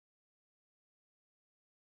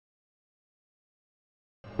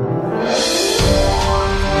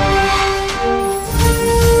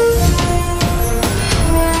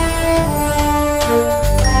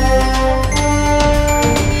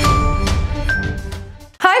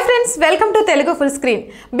Friends welcome to Telugu full screen.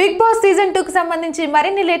 Big boss season 2 కి సంబంధించి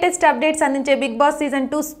మరిన్ని లేటెస్ట్ అప్డేట్స్ అందించే big boss season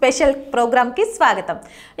 2 special programme కి స్వాగతం.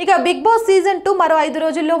 ఇక బిగ్ బాస్ సీజన్ 2 మరో 5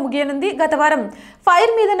 రోజుల్లో ముగియనుంది. గత వారం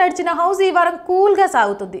ఫైర్ మీద నడిచిన హౌస్ ఈ వారం కూల్ గా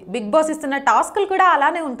సాగుతుంది. బిగ్ బాస్ ఇస్తున్న టాస్క్లు కూడా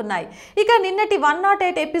అలానే ఉంటున్నాయి. ఇక నిన్నటి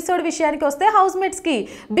 108 ఎపిసోడ్ విషయానికి వస్తే హౌస్ మేట్స్ కి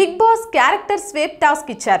బిగ్ బాస్ క్యారెక్టర్ స్వేప్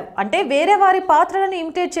టాస్క్ ఇచ్చారు. అంటే వేరే వారి పాత్రలను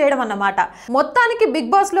ఇమిటేట్ చేయడం అన్నమాట. మొత్తానికి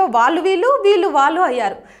బిగ్ బాస్ లో వాళ్ళు వీళ్ళు వాళ్ళు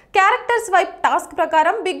అయ్యారు. క్యారెక్టర్ స్వైప్ టాస్క్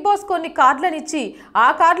ప్రకారం బిగ్ బాస్ కొన్ని కార్డులను ఇచ్చి ఆ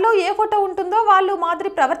కార్డులో ఏ ఫోటో ఉంటుందో వాళ్ళు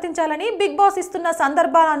మాదిరి ప్రవర్తించాలని, బిగ్ బాస్ ఇస్తున్న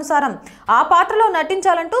సందర్భానుసారం ఆ పాత్రలో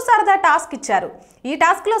నటించాలంటూ సరదా టాస్క్ ఇచ్చారు. ఈ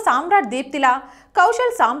టాస్క్ లో సామ్రాట్ దీప్తిలా,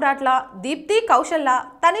 కౌశల్ సామ్రాట్లా, దీప్తి కౌశల్లా,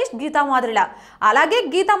 తనీష్ గీతా మాధురిలా, అలాగే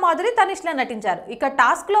గీతా మాధురి తనీష్లా నటించారు. ఇక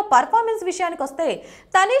టాస్క్ లో పర్ఫార్మెన్స్ విషయానికి వస్తే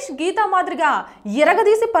తనీష్ గీతా మాధురిగా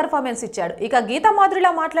ఎరగదీసి పర్ఫార్మెన్స్ ఇచ్చాడు. ఇక గీతా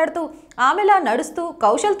మాధురిలా మాట్లాడుతూ, ఆమెలా నడుస్తూ,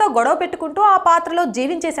 కౌశల్తో గొడవ పెట్టుకుంటూ ఆ పాత్రలో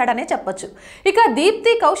జీవించేశాడనే చెప్పొచ్చు. ఇక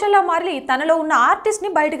దీప్తి కౌశల్లా మారి తనలో ఉన్న ఆర్టిస్ట్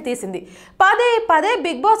ని బయటకు తీసింది. పదే పదే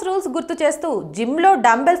బిగ్ బాస్ రూల్స్ గుర్తు చేస్తూ జిమ్ లో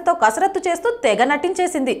డంబెల్స్ తో కసరత్తు చేస్తూ తెగ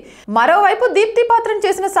నటించేసింది. మరోవైపు దీప్తి పాత్రను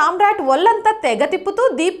చేసిన సామ్రాట్ ఒళ్ళంతా తెగ తిప్పుతూ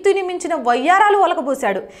దీప్తిని మించిన వయ్యారాలు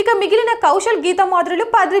ఒలకబోశాడు. ఇక మిగిలిన కౌశల్ గీతా మాధురులు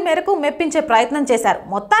పద్రి మేరకు మెప్పించే ప్రయత్నం చేశారు.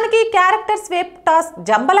 మొత్తానికి క్యారెక్టర్ స్వేప్ టాస్క్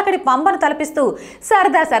జంబలకడి పంబను తలపిస్తూ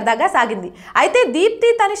సరదాగా సాగింది. అయితే దీప్తి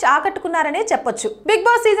తనిష్ ఆకట్టుకున్నారనే చెప్పొచ్చు. బిగ్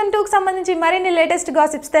బాస్ సీజన్ 2 కి సంబంధించి మరిన్ని లేటెస్ట్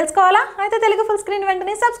గాసిప్స్ తెలుసుకోవాలా? అయితే తెలుగు ఫుల్ స్క్రీన్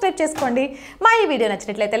వెంటనే సబ్స్క్రైబ్ చేసుకోండి. మా ఈ వీడియో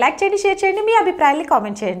నచ్చినట్లయితే లైక్ చేయండి, షేర్ చేయండి, మీ అభిప్రాయాన్ని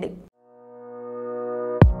కామెంట్ చేయండి.